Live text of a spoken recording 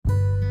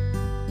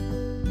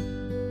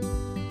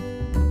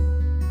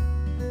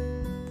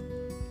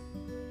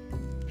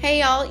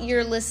Hey y'all,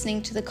 you're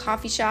listening to The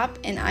Coffee Shop,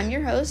 and I'm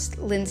your host,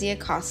 Lindsay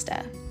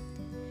Acosta.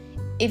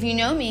 If you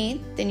know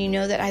me, then you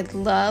know that I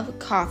love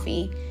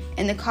coffee,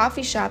 and The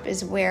Coffee Shop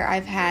is where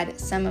I've had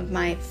some of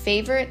my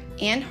favorite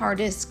and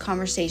hardest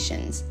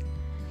conversations.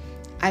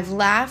 I've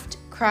laughed,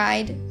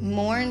 cried,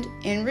 mourned,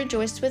 and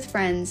rejoiced with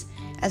friends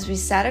as we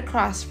sat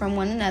across from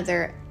one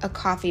another, a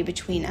coffee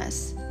between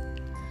us.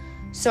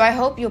 So I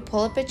hope you'll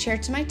pull up a chair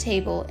to my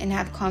table and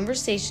have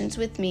conversations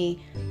with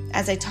me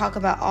as I talk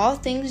about all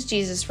things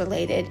Jesus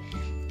related,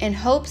 in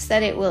hopes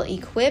that it will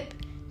equip,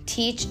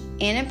 teach,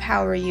 and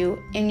empower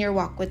you in your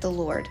walk with the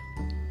Lord.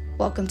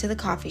 Welcome to The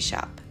Coffee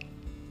Shop.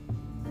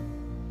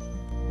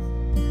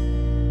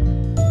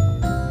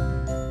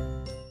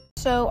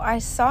 So I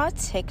saw a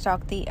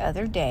TikTok the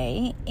other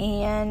day,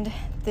 and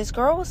this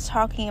girl was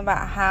talking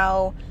about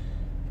how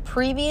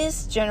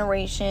previous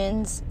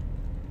generations,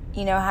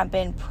 have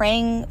been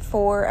praying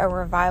for a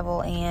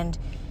revival, and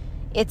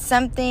it's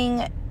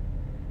something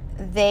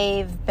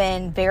they've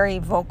been very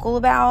vocal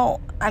about.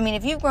 I mean,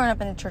 if you've grown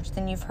up in the church,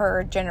 then you've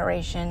heard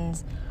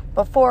generations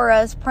before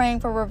us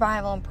praying for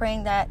revival and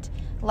praying that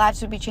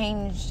lives would be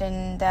changed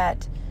and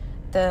that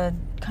the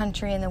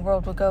country and the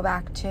world would go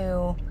back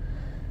to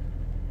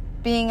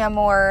being a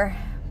more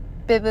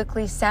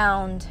biblically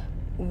sound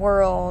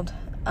world.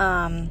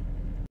 And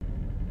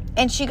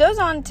she goes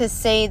on to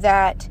say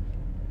that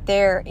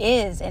there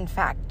is, in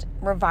fact,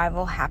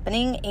 revival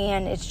happening,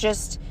 and it's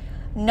just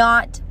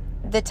not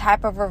the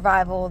type of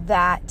revival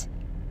that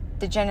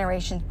the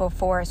generations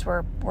before us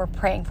were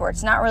praying for.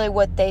 It's not really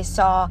what they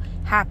saw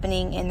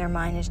happening in their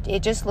mind.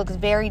 It just looks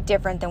very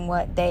different than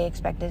what they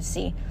expected to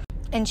see.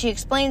 And she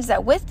explains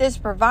that with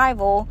this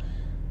revival,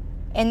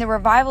 and the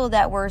revival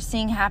that we're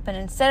seeing happen,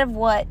 instead of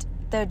what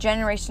the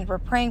generations were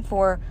praying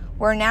for,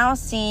 we're now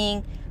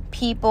seeing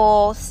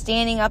people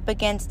standing up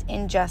against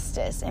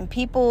injustice, and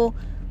people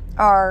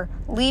are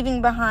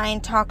leaving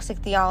behind toxic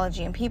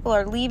theology, and people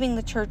are leaving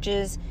the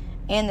churches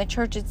and the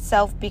church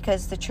itself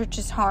because the church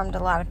has harmed a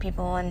lot of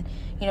people. And,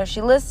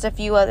 she lists a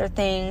few other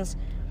things,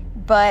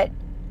 but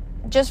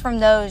just from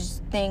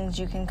those things,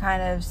 you can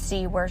kind of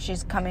see where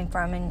she's coming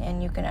from,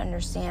 and you can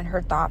understand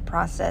her thought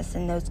process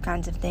and those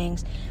kinds of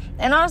things.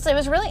 And honestly, it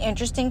was a really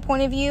interesting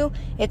point of view.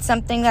 It's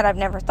something that I've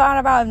never thought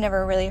about. I've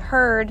never really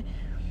heard.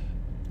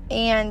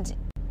 And,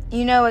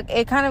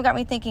 it kind of got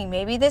me thinking,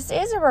 maybe this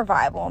is a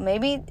revival.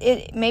 Maybe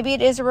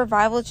it is a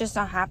revival. It's just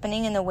not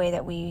happening in the way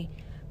that we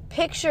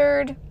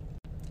pictured.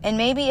 And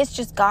maybe it's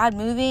just God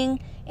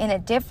moving in a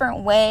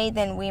different way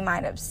than we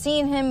might have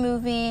seen him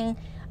moving.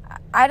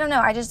 I don't know.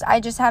 I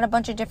just had a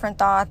bunch of different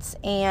thoughts.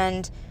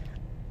 And,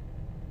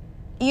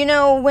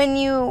 when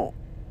you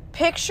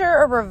picture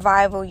a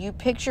revival, you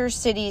picture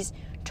cities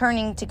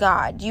turning to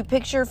God. You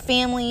picture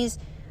families,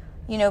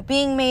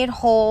 being made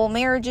whole,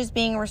 marriages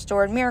being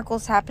restored,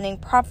 miracles happening,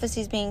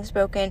 prophecies being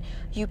spoken.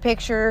 You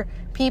picture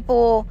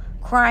people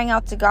crying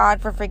out to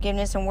God for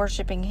forgiveness and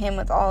worshiping him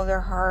with all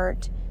their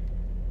heart.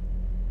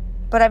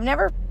 But I've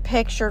never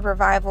pictured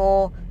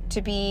revival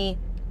to be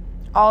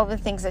all the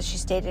things that she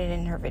stated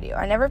in her video.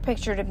 I never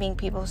pictured it being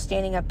people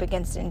standing up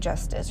against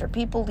injustice or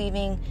people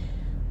leaving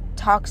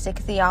toxic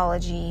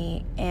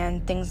theology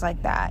and things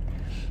like that.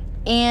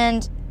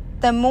 And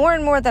the more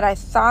and more that I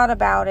thought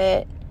about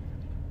it,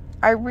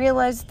 I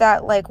realized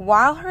that,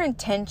 while her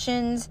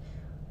intentions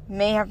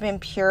may have been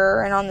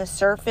pure and on the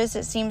surface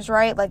it seems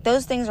right,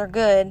 those things are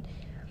good,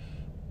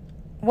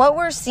 what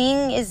we're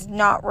seeing is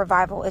not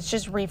revival. It's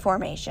just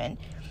reformation.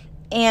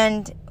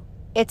 And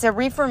it's a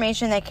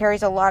reformation that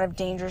carries a lot of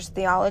dangerous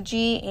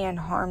theology and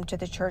harm to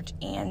the church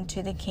and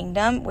to the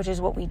kingdom, which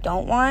is what we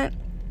don't want.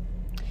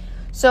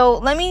 So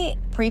let me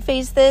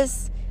preface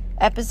this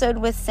episode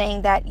with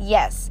saying that,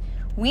 yes,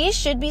 we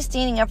should be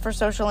standing up for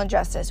social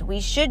injustice. We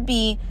should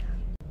be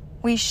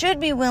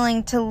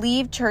willing to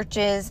leave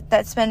churches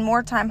that spend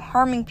more time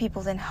harming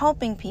people than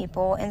helping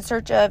people in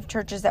search of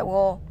churches that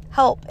will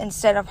help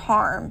instead of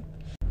harm.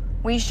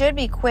 We should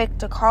be quick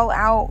to call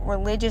out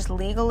religious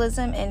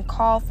legalism and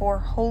call for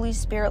Holy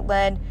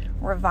Spirit-led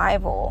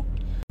revival.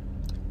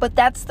 But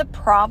that's the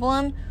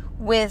problem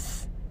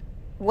with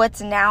what's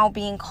now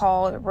being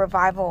called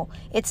revival.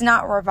 It's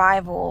not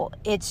revival,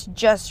 it's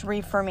just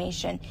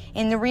reformation.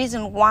 And the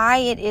reason why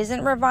it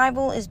isn't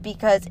revival is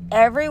because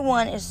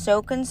everyone is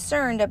so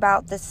concerned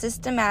about the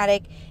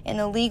systematic and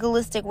the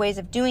legalistic ways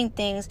of doing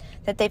things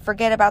that they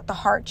forget about the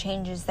heart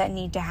changes that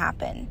need to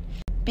happen.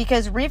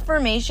 Because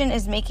reformation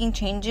is making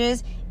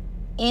changes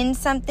in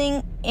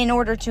something in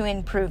order to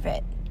improve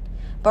it.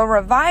 But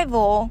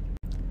revival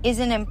is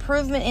an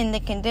improvement in the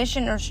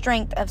condition or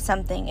strength of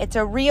something. It's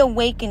a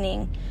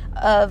reawakening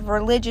of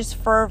religious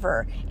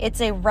fervor.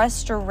 It's a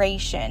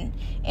restoration.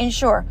 And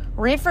sure,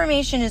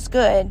 reformation is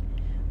good,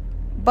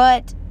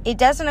 but it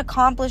doesn't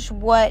accomplish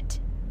what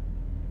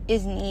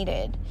is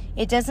needed.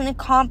 It doesn't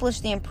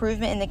accomplish the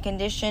improvement in the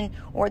condition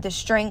or the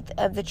strength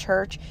of the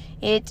church.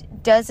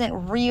 It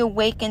doesn't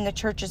reawaken the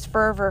church's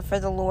fervor for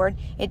the Lord.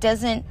 It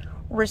doesn't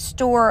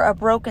restore a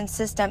broken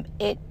system.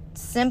 It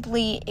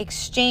simply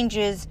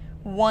exchanges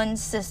one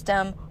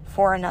system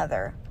for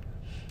another.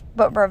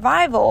 But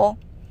revival,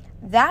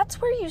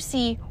 that's where you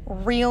see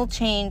real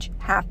change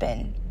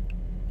happen.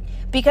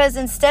 Because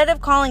instead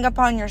of calling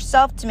upon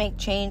yourself to make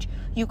change,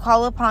 you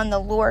call upon the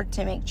Lord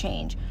to make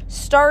change,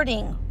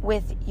 starting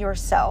with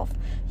yourself.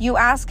 You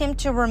ask Him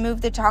to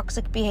remove the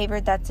toxic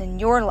behavior that's in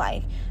your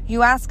life.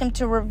 You ask Him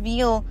to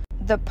reveal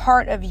the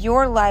part of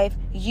your life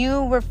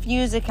you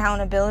refuse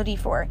accountability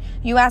for.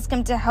 You ask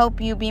Him to help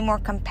you be more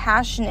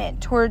compassionate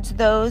towards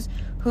those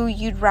who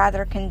you'd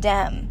rather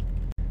condemn.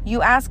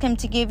 You ask Him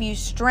to give you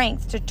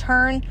strength to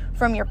turn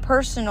from your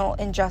personal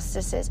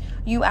injustices.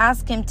 You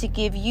ask Him to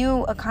give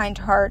you a kind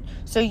heart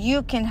so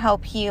you can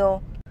help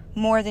heal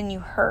more than you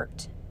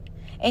hurt.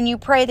 And you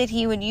pray that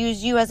He would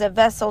use you as a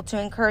vessel to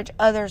encourage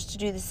others to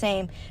do the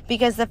same.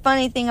 Because the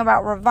funny thing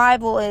about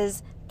revival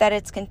is that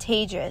it's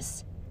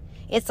contagious.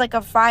 It's like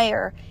a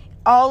fire.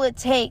 All it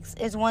takes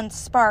is one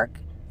spark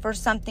for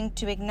something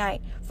to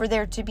ignite, for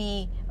there to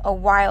be a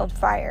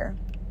wildfire.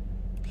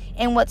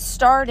 And what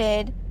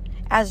started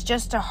as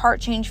just a heart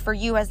change for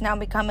you has now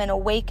become an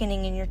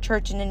awakening in your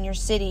church and in your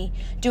city,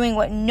 doing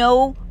what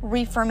no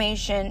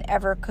Reformation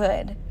ever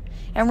could.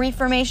 And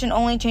Reformation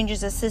only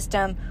changes a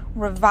system.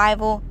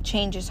 Revival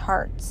changes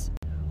hearts.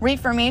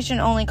 Reformation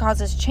only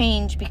causes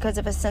change because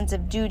of a sense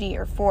of duty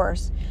or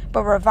force,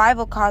 but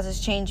revival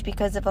causes change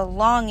because of a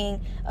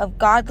longing of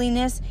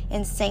godliness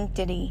and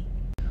sanctity.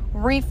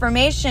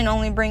 Reformation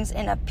only brings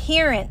an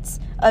appearance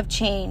of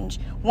change,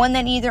 one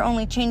that either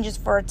only changes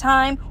for a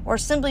time or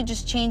simply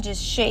just changes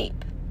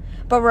shape.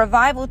 But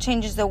revival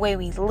changes the way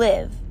we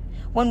live.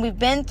 When we've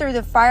been through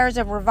the fires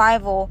of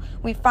revival,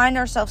 we find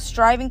ourselves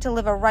striving to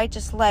live a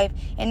righteous life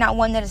and not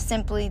one that is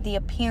simply the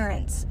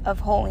appearance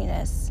of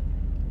holiness.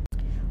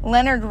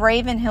 Leonard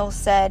Ravenhill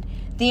said,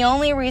 "The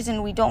only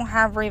reason we don't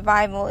have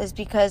revival is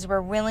because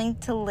we're willing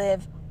to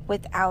live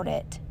without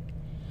it."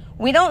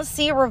 We don't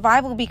see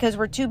revival because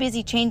we're too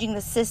busy changing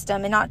the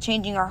system and not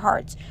changing our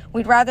hearts.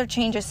 We'd rather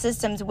change a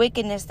system's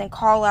wickedness than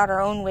call out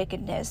our own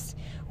wickedness.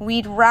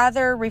 We'd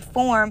rather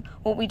reform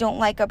what we don't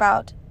like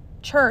about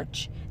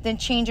church than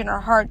change in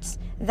our hearts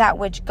that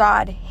which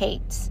God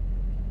hates.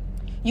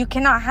 You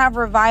cannot have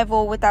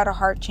revival without a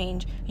heart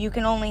change. You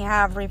can only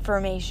have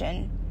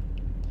reformation.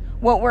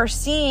 What we're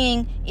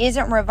seeing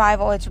isn't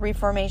revival, it's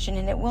reformation,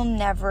 and it will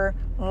never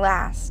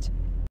last.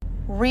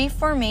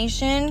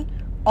 Reformation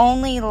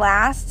only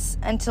lasts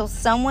until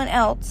someone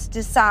else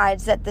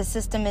decides that the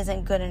system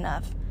isn't good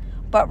enough.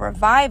 But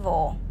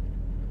revival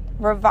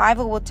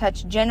will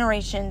touch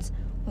generations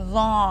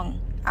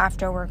long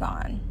after we're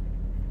gone.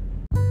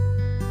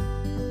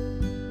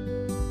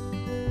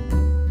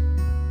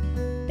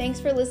 Thanks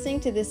for listening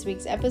to this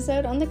week's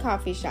episode on The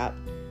Coffee Shop.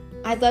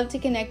 I'd love to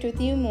connect with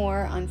you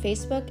more on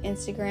Facebook,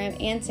 Instagram,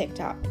 and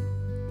TikTok.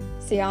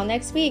 See y'all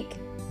next week.